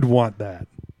 he would want that.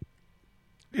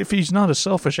 If he's not a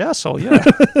selfish asshole, yeah.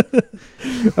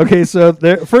 Okay, so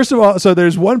first of all,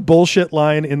 there's one bullshit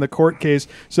line in the court case.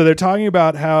 So they're talking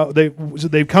about how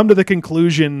they've come to the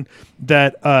conclusion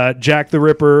that Jack the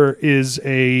Ripper is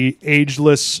a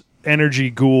ageless energy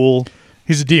ghoul.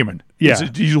 He's a demon. Yeah,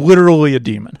 he's literally a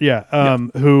demon. Yeah,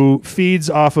 who feeds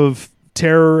off of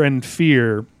terror and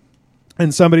fear.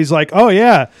 And somebody's like, "Oh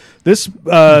yeah, this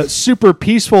super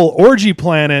peaceful orgy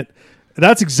planet.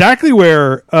 That's exactly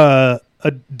where." A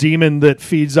demon that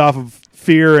feeds off of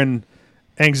fear and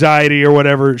anxiety or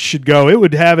whatever should go. It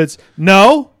would have its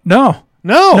no.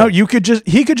 He could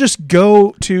just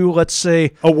go to, let's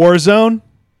say, a war zone.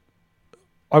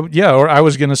 Or I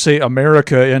was going to say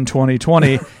America in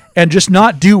 2020 and just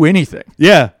not do anything.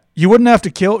 Yeah, you wouldn't have to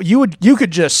kill. You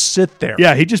could just sit there.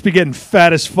 Yeah, he'd just be getting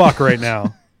fat as fuck right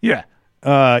now. Yeah.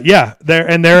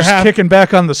 They're kicking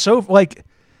back on the sofa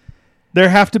There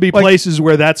have to be places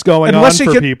where that's going on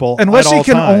for people. Unless he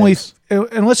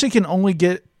can only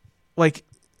get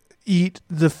eat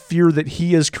the fear that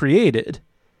he has created.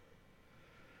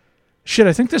 Shit,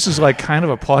 I think this is kind of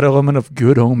a plot element of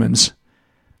Good Omens.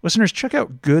 Listeners, check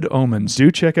out Good Omens. Do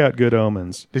check out Good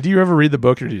Omens. Did you ever read the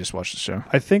book or did you just watch the show?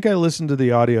 I think I listened to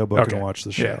the audiobook and watched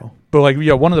the show. But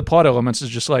one of the plot elements is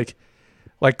just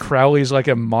like Crowley's like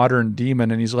a modern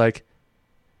demon, and he's like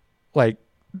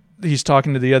he's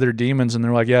talking to the other demons, and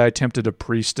they're like, yeah, I tempted a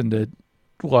priest into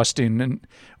lusting and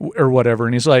or whatever,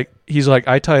 and he's like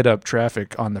I tied up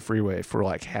traffic on the freeway for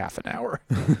like half an hour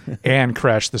and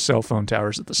crashed the cell phone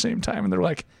towers at the same time, and they're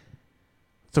like,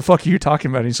 what the fuck are you talking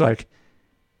about? And he's like,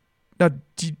 no,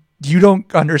 you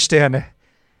don't understand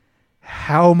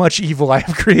how much evil I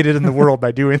have created in the world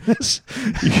by doing this.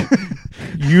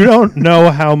 You don't know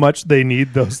how much they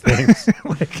need those things.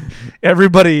 Like,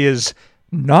 everybody is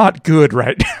not good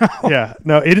right now. Yeah,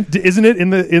 no, isn't it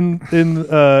in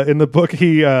the book?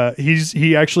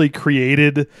 He actually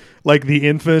created like the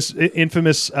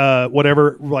infamous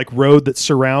whatever like road that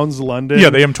surrounds London. Yeah,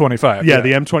 the M25. Yeah,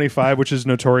 the M25, which is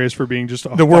notorious for being just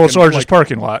the world's largest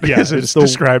parking lot. Yeah, as it's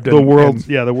described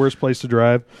the worst place to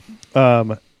drive.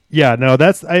 Yeah, no,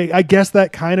 that's I guess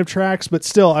that kind of tracks, but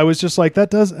still, I was just like, that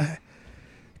does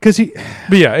because he.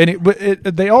 But yeah,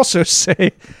 they also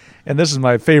say. And this is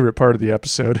my favorite part of the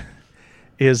episode,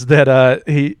 is that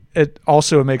it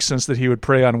also makes sense that he would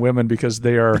prey on women because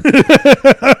they are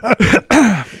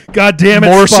God damn it,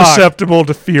 more Spock. susceptible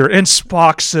to fear. And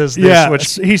Spock says this, yeah,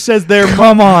 which he says they're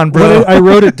come on, bro. I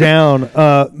wrote it down.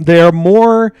 They are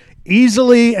more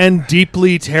easily and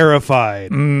deeply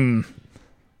terrified.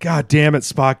 God damn it,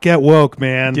 Spock. Get woke,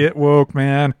 man. Get woke,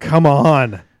 man. Come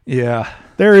on. Yeah.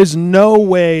 There is no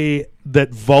way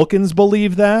that Vulcans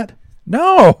believe that.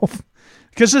 No,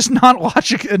 because it's not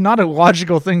a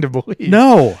logical thing to believe.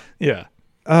 No. Yeah.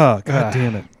 Oh, God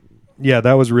damn it. Yeah,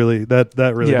 that was really that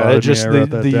really bothered me. I wrote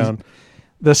that down.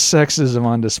 The sexism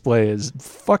on display is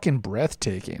fucking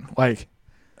breathtaking. Like,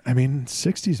 I mean,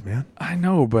 60s, man. I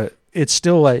know, but it's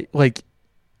still like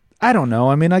I don't know.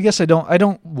 I mean, I guess I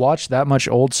don't watch that much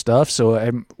old stuff,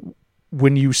 so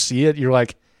when you see it, you're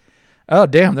like, oh,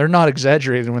 damn, they're not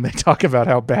exaggerating when they talk about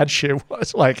how bad shit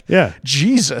was. Like, yeah.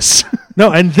 Jesus.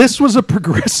 No, and this was a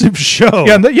progressive show.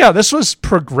 Yeah, this was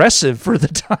progressive for the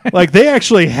time. Like, they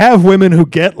actually have women who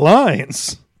get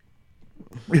lines.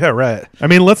 Yeah, right. I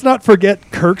mean, let's not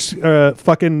forget Kirk's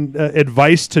fucking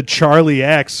advice to Charlie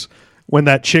X when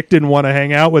that chick didn't want to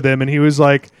hang out with him, and he was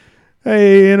like,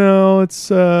 hey,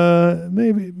 it's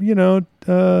maybe, you don't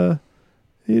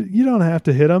have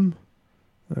to hit him.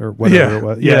 Or whatever it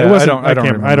was. Yeah, it wasn't, I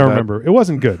don't remember. It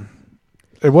wasn't good.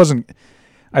 It wasn't.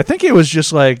 I think it was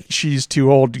just like she's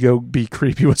too old to go be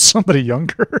creepy with somebody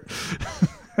younger.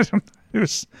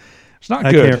 It's not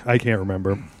good. I can't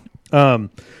remember.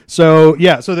 So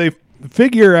they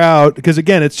figure out, because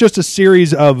again, it's just a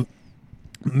series of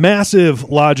massive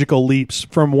logical leaps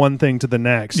from one thing to the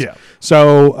next. Yeah.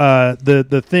 So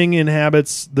the thing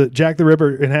Jack the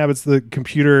Ripper inhabits the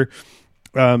computer.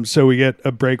 So we get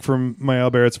a break from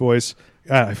Mael Barrett's voice.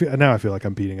 I feel like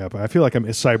I'm beating up. I feel like I'm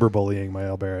cyberbullying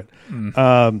Mael Barrett.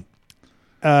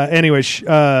 Anyway,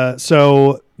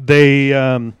 so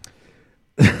they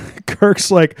Kirk's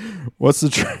like, what's the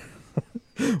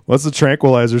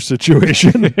tranquilizer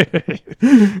situation?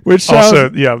 Which sounds, also,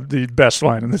 the best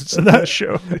line in that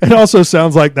show. It also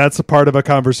sounds like that's a part of a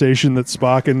conversation that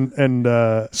Spock and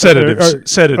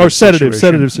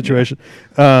sedative situation.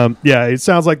 It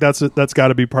sounds like that's got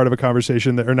to be part of a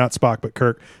conversation that, or not Spock, but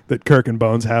Kirk and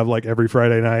Bones have like every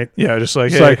Friday night. Yeah, just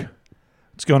like, it's hey,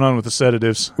 what's going on with the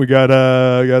sedatives? We got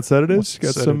sedatives.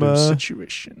 Got some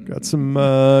situation. Got some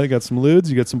lewds.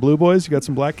 You got some blue boys. You got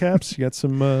some black caps. You got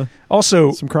some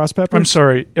also some cross peppers. I'm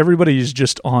sorry, everybody's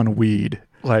just on weed,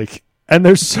 and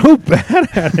they're so bad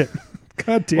at it.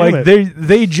 God damn it!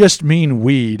 They just mean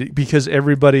weed because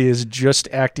everybody is just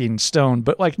acting stoned,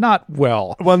 but not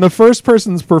well. When the first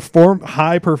person's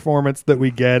high performance that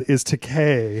we get is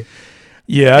Takei.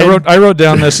 Yeah, I wrote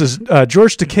down this as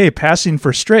George Takei passing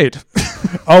for straight.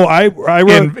 Oh, I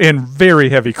wrote in very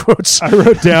heavy quotes. I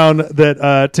wrote down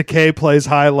that Takei plays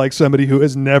high like somebody who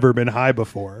has never been high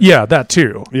before. Yeah, that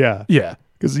too. Yeah,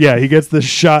 because he gets this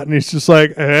shot and he's just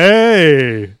like,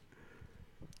 "Hey,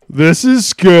 this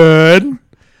is good.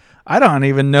 I don't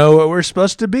even know what we're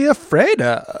supposed to be afraid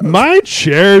of. My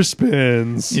chair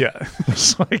spins." Yeah,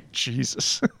 it's like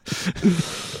Jesus.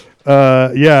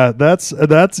 That's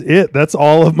it. That's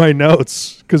all of my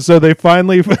notes. Because so they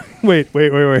finally wait.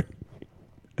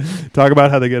 Talk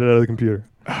about how they get it out of the computer.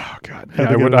 Oh God,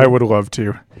 I would love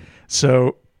to.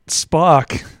 So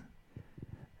Spock.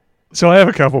 So I have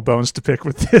a couple bones to pick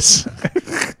with this.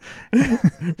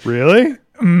 Really?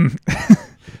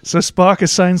 So Spock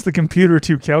assigns the computer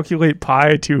to calculate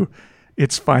pi to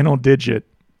its final digit,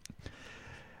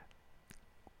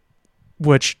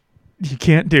 which you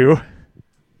can't do.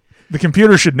 The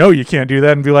computer should know you can't do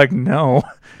that and be like, no.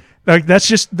 That's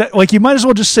just that. You might as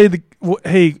well just say,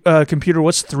 hey, computer,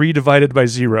 what's 3 divided by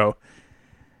 0?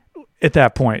 at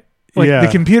that point. Like Yeah.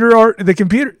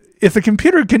 if the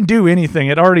computer can do anything,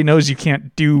 it already knows you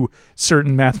can't do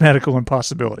certain mathematical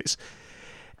impossibilities.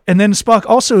 And then Spock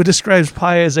also describes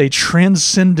pi as a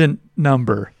transcendent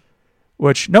number,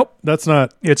 which That's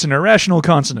not. it's an irrational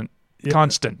constant.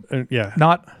 Yeah.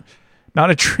 Not a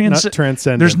Not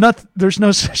transcendent. There's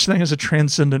no such thing as a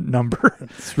transcendent number.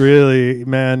 It's really,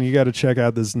 man, you got to check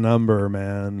out this number,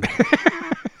 man.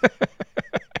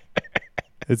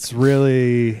 It's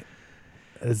really,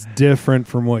 it's different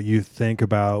from what you think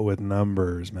about with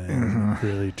numbers, man. It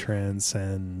really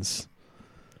transcends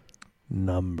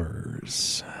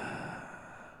numbers.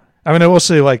 I mean, I will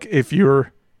say, like, if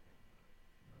you're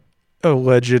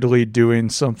allegedly doing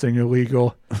something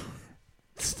illegal,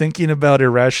 thinking about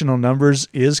irrational numbers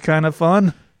is kind of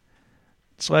fun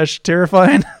 /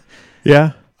 terrifying.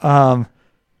 Yeah.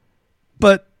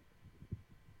 But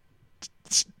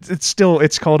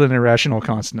it's called an irrational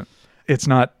constant. It's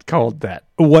not called that.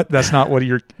 That's not what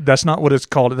it's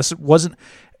called. This wasn't.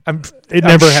 I'm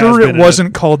never has sure been it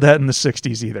wasn't called that in the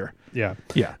 60s either. Yeah.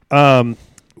 Yeah.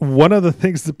 One of the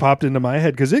things that popped into my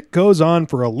head, because it goes on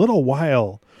for a little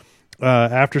while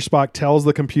after Spock tells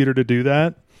the computer to do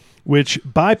that, which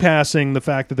bypassing the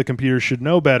fact that the computer should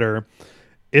know better,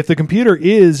 if the computer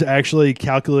is actually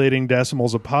calculating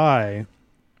decimals of pi,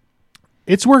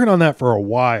 it's working on that for a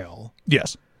while.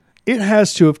 Yes. It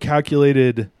has to have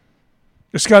calculated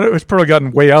It's probably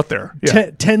gotten way out there.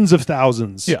 Yeah. tens of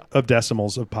thousands Yeah. of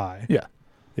decimals of pi. Yeah.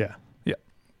 Yeah. Yeah.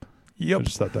 I Yep.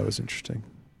 just thought that was interesting.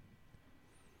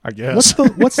 I guess.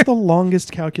 What's the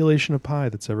longest calculation of pi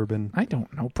that's ever been? I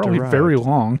don't know. Probably derived? very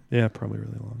long. Yeah, probably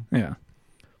really long. Yeah.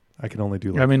 I can only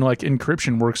do. I mean, like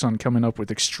encryption works on coming up with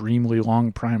extremely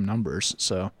long prime numbers.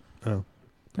 So. Oh.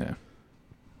 Yeah.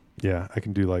 Yeah, I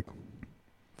can do like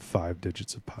 5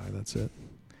 digits of pi. That's it.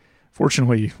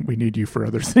 Fortunately, we need you for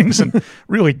other things, and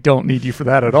really don't need you for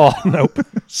that at all. Nope.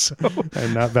 So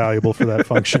I'm not valuable for that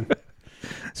function.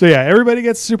 So yeah, everybody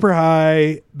gets super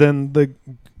high. Then the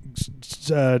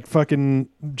fucking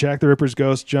Jack the Ripper's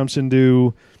ghost jumps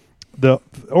into the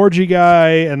orgy guy,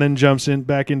 and then jumps in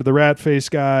back into the rat face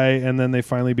guy, and then they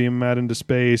finally beam him out into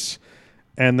space.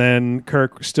 And then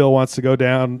Kirk still wants to go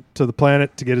down to the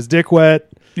planet to get his dick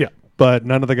wet. yeah. But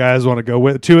none of the guys want to go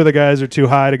with. 2 of the guys are too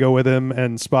high to go with him,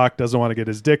 and Spock doesn't want to get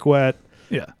his dick wet.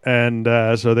 Yeah. And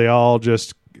so they all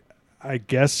just, I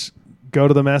guess, go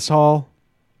to the mess hall.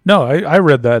 No, I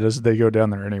read that as they go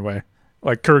down there anyway.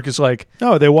 Like Kirk is like,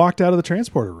 No, they walked out of the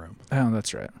transporter room. oh,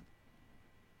 that's right.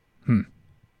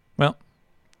 Well,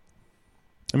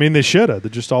 I mean, they should have. They're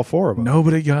just all 4 of them.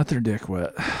 nobody got their dick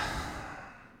wet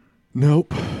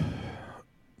Nope.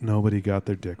 Nobody got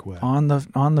their dick wet. on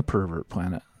the pervert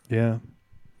planet. Yeah.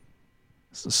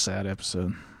 It's a sad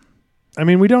episode. I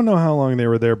mean, we don't know how long they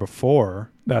were there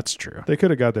before. That's true. They could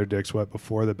have got their dicks wet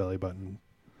before the belly button.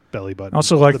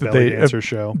 Also, like the that belly they dancer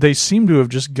show. They seem to have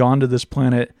just gone to this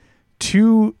planet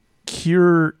to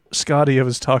cure Scotty of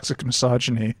his toxic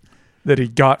misogyny that he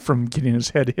got from getting his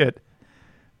head hit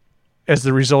as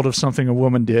the result of something a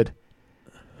woman did.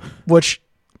 Which,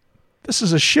 this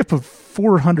is a ship of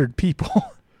 400 people.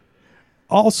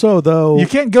 Also, though, You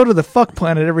can't go to the fuck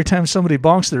planet every time somebody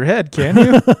bonks their head, can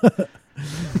you?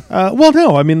 well,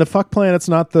 no. I mean, the fuck planet's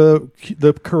not the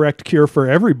correct cure for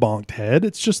every bonked head.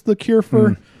 It's just the cure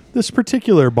for this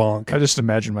particular bonk. I just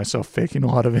imagine myself faking a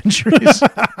lot of injuries.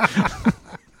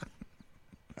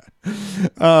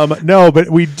 No, but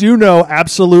we do know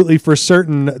absolutely for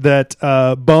certain that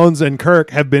Bones and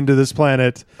Kirk have been to this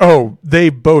planet Oh, they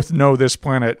both know this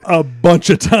planet. a bunch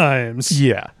of times.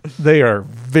 Yeah, they are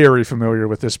very familiar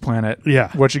with this planet.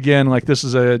 Yeah. Which again, like this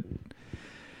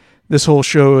whole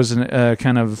show is an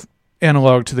kind of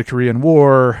analog to the Korean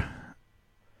War,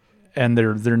 and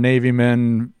they're Navy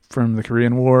men from the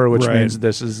Korean War, which Right. means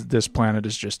this planet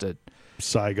is just a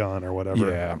Saigon or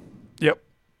whatever. yeah. Yep.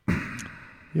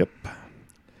 Yep.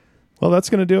 Well, that's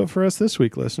going to do it for us this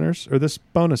week, listeners, or this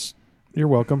bonus. You're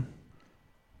welcome.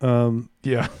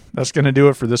 Yeah, that's gonna do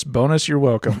it for this bonus. You're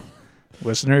welcome,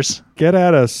 listeners. Get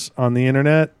at us on the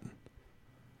internet.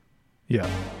 Yeah.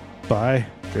 Bye.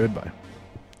 Goodbye.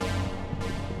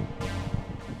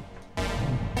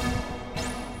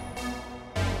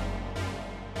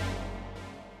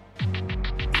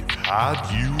 Had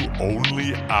you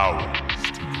only hours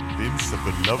to convince a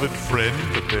beloved friend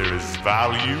that there is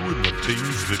value in the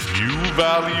things that you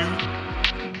value?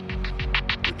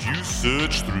 Would you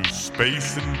search through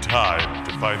space and time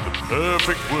to find the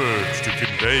perfect words to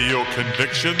convey your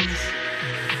convictions?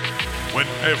 When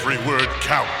every word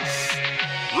counts,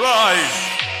 rise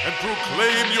and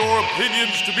proclaim your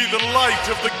opinions to be the light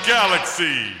of the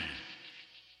galaxy!